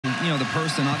the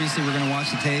person. Obviously, we're going to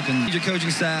watch the tape and your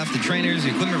coaching staff, the trainers, the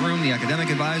equipment room, the academic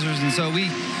advisors. And so we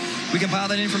compile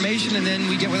that information, and then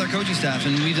we get with our coaching staff.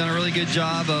 And we've done a really good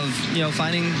job of,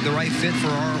 finding the right fit for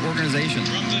our organization.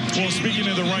 Well, speaking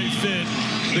of the right fit,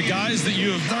 the guys that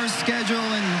you have... Our schedule,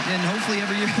 and hopefully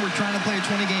every year we're trying to play a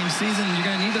 20-game season. You're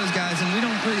going to need those guys, and we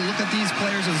don't really look at these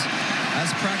players as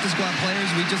practice squad players.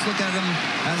 We just look at them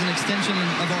as an extension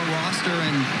of our roster,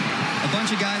 and a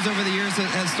bunch of guys over the years that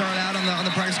have started out on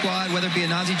the practice squad, whether it be a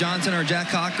Najee Johnson or Jack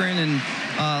Cochran, and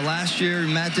last year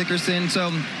Matt Dickerson.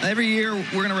 So every year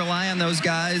we're going to rely on those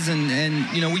guys, and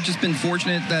we've just been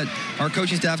fortunate that our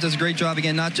coaching staff does a great job,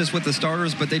 again, not just with the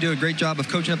starters, but they do a great job of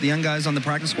coaching up the young guys on the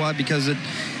practice squad, because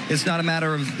it's not a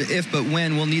matter of if but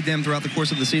when. We'll need them throughout the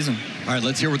course of the season. All right,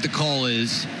 let's hear what the call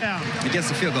is. Yeah. It gets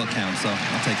the field goal count, so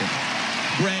I'll take it.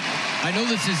 Brett, I know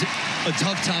this is a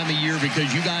tough time of year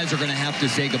because you guys are going to have to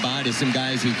say goodbye to some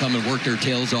guys who come and work their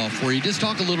tails off for you. Just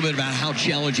talk a little bit about how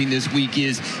challenging this week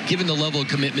is, given the level of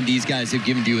commitment these guys have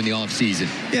given to you in the offseason.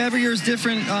 Yeah, every year is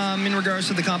different in regards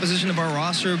to the composition of our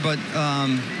roster, but,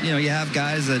 you have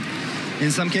guys that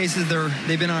in some cases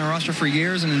they've been on our roster for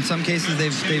years, and in some cases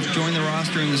they've joined the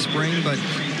roster in the spring, but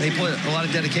they put a lot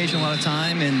of dedication, a lot of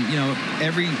time, and,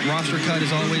 every roster cut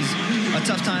is always a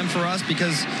tough time for us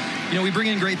because we bring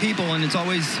in great people, and it's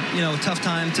always, a tough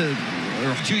time to...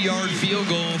 2-yard field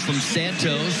goal from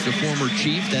Santos, the former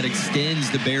Chief, that extends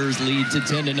the Bears' lead to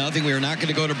 10-0. We are not going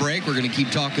to go to break. We're going to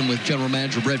keep talking with General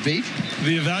Manager Brett Veach.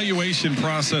 The evaluation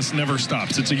process never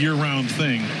stops. It's a year-round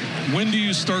thing. When do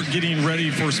you start getting ready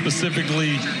for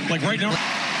specifically, like right now?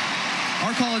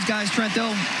 Our college guys, Trent,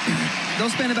 they'll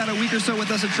spend about a week or so with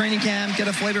us at training camp, get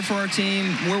a flavor for our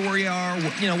team, where we are,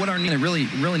 what our need. It really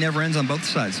never ends on both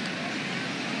sides.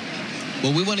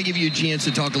 Well, we want to give you a chance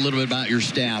to talk a little bit about your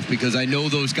staff, because I know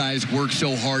those guys work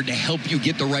so hard to help you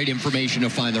get the right information to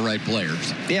find the right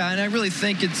players. Yeah, and I really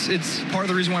think it's part of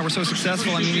the reason why we're so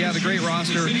successful. I mean, we have a great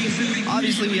roster.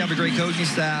 Obviously, we have a great coaching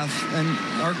staff, and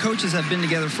our coaches have been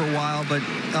together for a while, but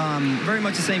very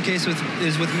much the same case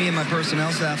is with me and my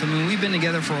personnel staff. I mean, we've been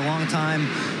together for a long time.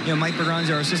 Mike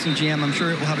Berganza, our assistant GM, I'm sure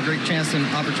will have a great chance and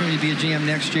opportunity to be a GM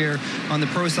next year. On the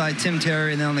pro side, Tim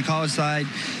Terry, and then on the college side,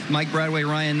 Mike Bradway,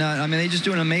 Ryan Nutt. I mean, they just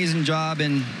do an amazing job,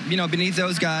 and beneath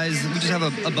those guys we just have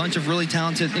a bunch of really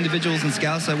talented individuals and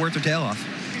scouts that work their tail off.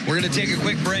 We're going to take a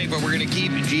quick break, but we're going to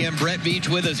keep GM Brett Veach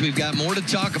with us. We've got more to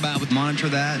talk about. Monitor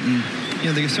that, and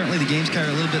certainly the games carry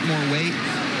a little bit more weight.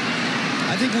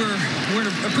 I think we're in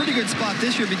a pretty good spot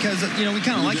this year because we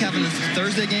kind of like having this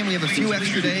Thursday game. We have a few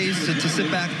extra days to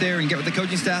sit back there and get with the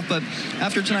coaching staff. But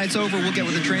after tonight's over, we'll get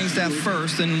with the training staff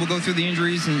first, and we'll go through the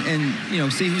injuries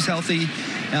and see who's healthy.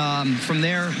 From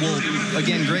there, we'll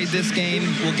again grade this game.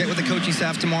 We'll get with the coaching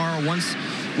staff tomorrow. Once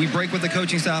we break with the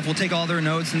coaching staff, we'll take all their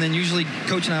notes, and then usually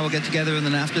Coach and I will get together, and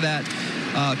then after that,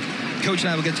 Coach and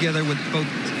I will get together with both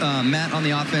Matt on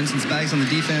the offense and Spags on the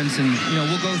defense, and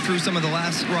we'll go through some of the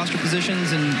last roster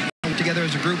positions and work together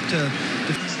as a group to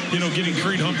getting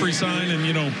Creed Humphrey signed,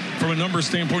 and from a numbers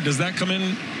standpoint, does that come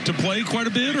in to play quite a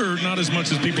bit, or not as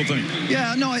much as people think?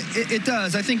 Yeah, no, it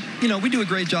does. I think we do a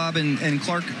great job, and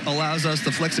Clark allows us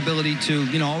the flexibility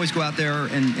to always go out there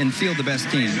and field the best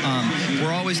team.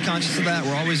 We're always conscious of that.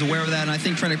 We're always aware of that, and I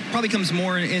think Trent probably comes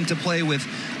more into play with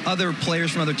other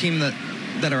players from other teams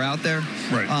that are out there.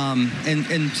 Right.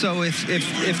 And so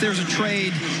if there's a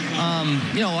trade,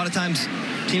 a lot of times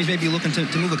teams may be looking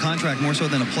to move a contract more so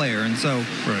than a player. And so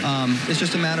it's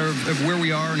just a matter of where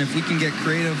we are and if we can get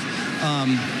creative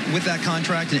with that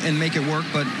contract and make it work.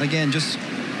 But again,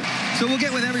 so we'll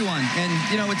get with everyone, and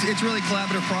it's really a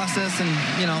collaborative process, and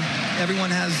everyone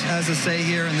has a say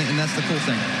here, and that's the cool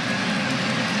thing.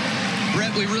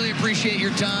 Brett, we really appreciate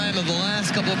your time. Of the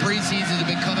last couple of preseasons have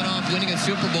been coming off winning a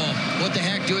Super Bowl. What the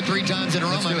heck? Do it 3 times in a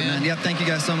row, my man. Yep, thank you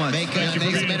guys so much. Make some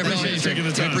NFL history. We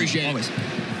appreciate it. Always.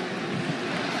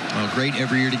 Well, great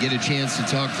every year to get a chance to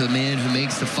talk to the man who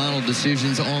makes the final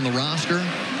decisions on the roster.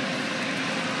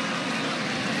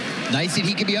 Nice that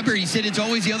he could be up here. He said it's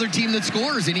always the other team that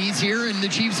scores, and he's here, and the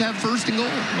Chiefs have first and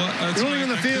goal. Ruling on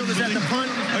the field is at the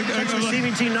punt. That's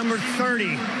receiving team number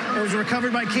 30. It was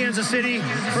recovered by Kansas City.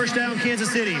 First down, Kansas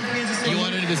City. You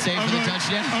wanted him to save for the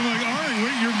touchdown? I'm like, all right,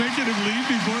 wait, you're making him leave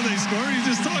before they score? He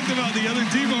just talked about the other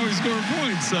team always score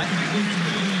points. So.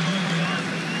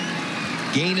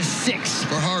 Gain of 6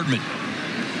 for Hardman,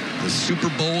 the Super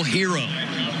Bowl hero.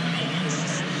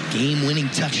 Game-winning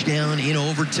touchdown in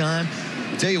overtime.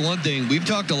 I'll tell you one thing, we've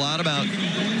talked a lot about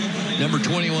number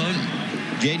 21,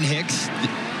 Jaden Hicks.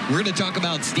 We're going to talk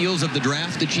about steals of the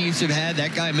draft the Chiefs have had.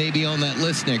 That guy may be on that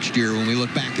list next year when we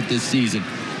look back at this season.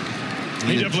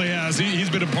 He definitely has. He's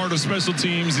been a part of special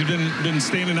teams. He's been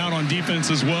standing out on defense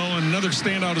as well. And another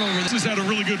standout. Just had a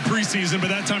really good preseason, but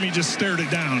that time he just stared it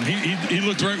down. He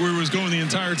looked right where he was going the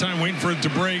entire time, waiting for it to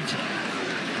break.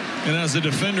 And as a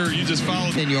defender, you just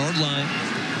followed. 10-yard line.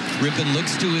 Rippon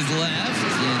looks to his left,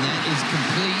 and that is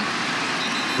complete.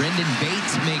 Brendan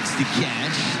Bates makes the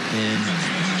catch, and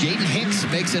Jaden Hicks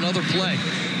makes another play.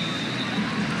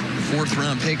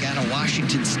 4th-round pick out of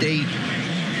Washington State.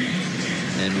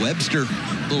 And Webster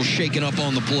a little shaken up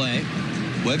on the play.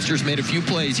 Webster's made a few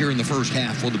plays here in the first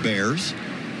half for the Bears.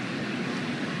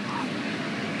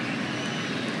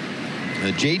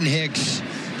 Jaden Hicks,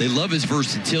 they love his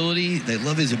versatility. They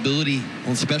love his ability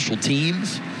on special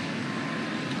teams.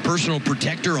 Personal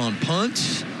protector on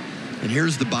punts. And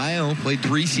here's the bio. Played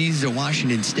 3 seasons at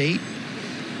Washington State.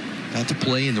 Got to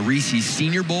play in the Reese's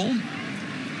Senior Bowl.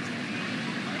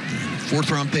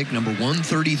 4th-round pick, number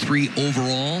 133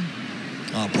 overall.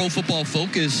 Pro Football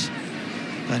Focus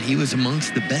thought he was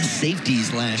amongst the best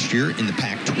safeties last year in the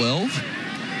Pac-12.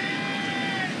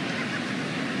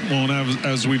 Well, and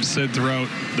as we've said throughout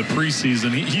the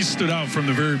preseason, he stood out from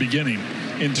the very beginning.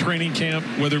 In training camp,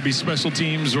 whether it be special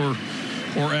teams or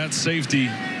at safety.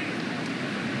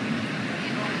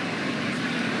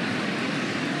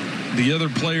 The other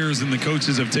players and the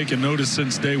coaches have taken notice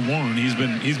since day one. He's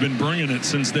been bringing it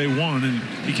since day one, and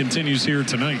he continues here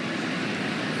tonight.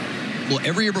 Well,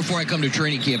 every year before I come to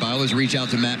training camp, I always reach out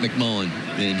to Matt McMullen,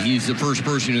 and he's the first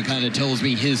person who kind of tells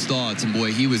me his thoughts. And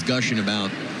boy, he was gushing about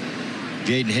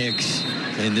Jaden Hicks,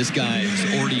 and this guy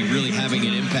is already really having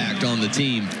an impact on the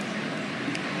team.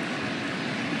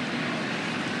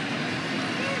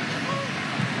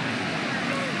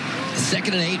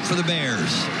 Second and 8 for the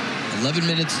Bears. 11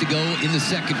 minutes to go in the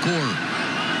second quarter.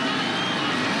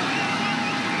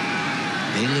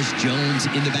 Bayless Jones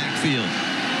in the backfield.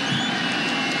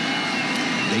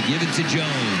 They give it to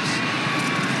Jones.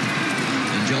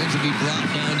 And Jones will be brought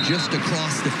down just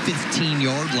across the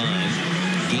 15-yard line.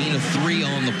 Gain of 3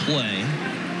 on the play.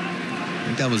 I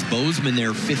think that was Bozeman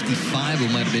there, 55, who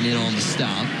might have been in on the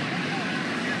stop.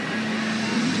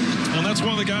 Well, that's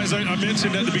one of the guys I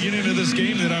mentioned at the beginning of this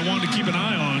game that I wanted to keep an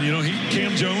eye on. You know,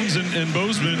 Cam Jones and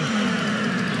Bozeman,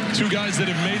 2 guys that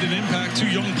have made an impact, 2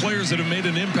 young players that have made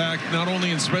an impact, not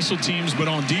only in special teams, but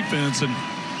on defense. And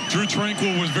Drew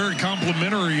Tranquill was very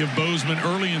complimentary of Bozeman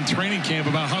early in training camp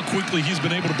about how quickly he's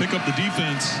been able to pick up the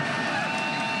defense.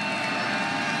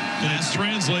 And it's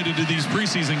translated to these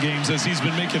preseason games as he's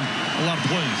been making a lot of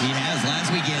plays. He has. Last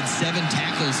week he had 7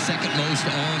 tackles, second most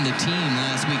on the team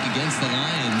last week against the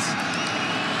Lions.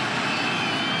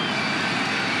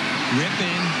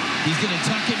 Rippon, he's going to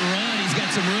tuck it and run. He's got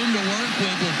some room to work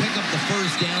with. Will pick up the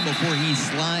first down before he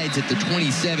slides at the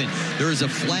 27. There is a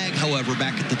flag, however,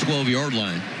 back at the 12-yard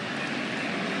line.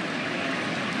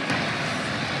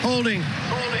 Holding.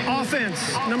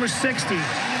 Offense, number 60.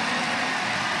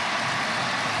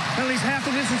 Penalties half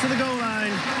the distance to the goal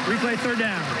line. Replay 3rd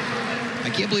down. I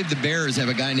can't believe the Bears have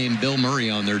a guy named Bill Murray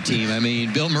on their team. I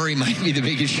mean, Bill Murray might be the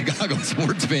biggest Chicago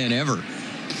sports fan ever.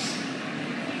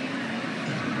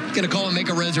 He's going to call and make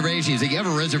a reservation. He's like, you have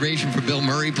a reservation for Bill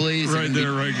Murray, please? Right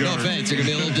there, right guard. No offense, you're going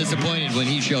to be a little disappointed when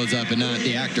he shows up and not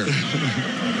the actor.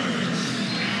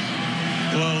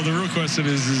 Well, the real question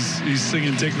is he's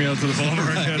singing "Take Me Out to the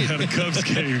Ballpark" at a Cubs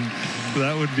game.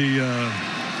 That would be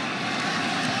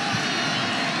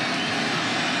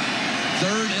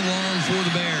 3rd and long for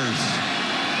the Bears.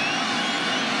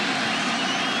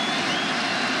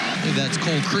 I think that's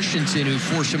Cole Christensen who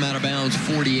forced him out of bounds.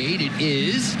 48 it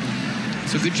is.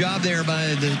 So good job there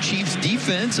by the Chiefs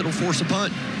defense. It'll force a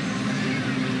punt.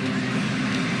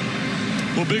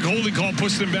 Well, big holding call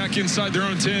pushed them back inside their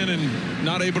own 10 and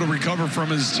not able to recover from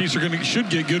his. Chiefs should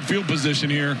get good field position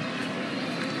here.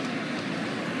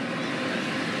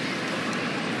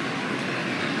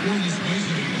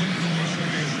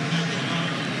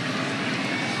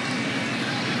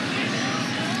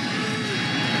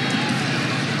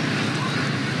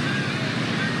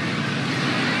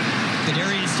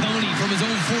 Kadarius Toney from his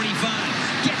own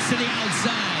 45 gets to the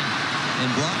outside and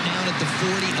brought down at the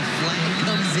 40. A flag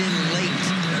comes in late.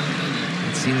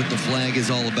 Let's see what the flag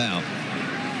is all about.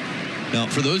 Now,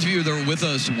 for those of you that were with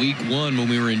us week 1 when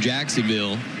we were in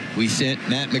Jacksonville, we sent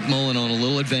Matt McMullen on a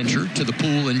little adventure to the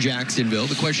pool in Jacksonville.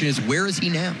 The question is, where is he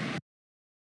now?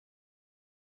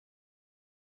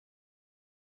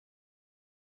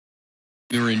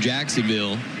 We were in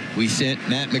Jacksonville. We sent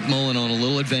Matt McMullen on a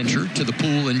little adventure to the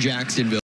pool in Jacksonville.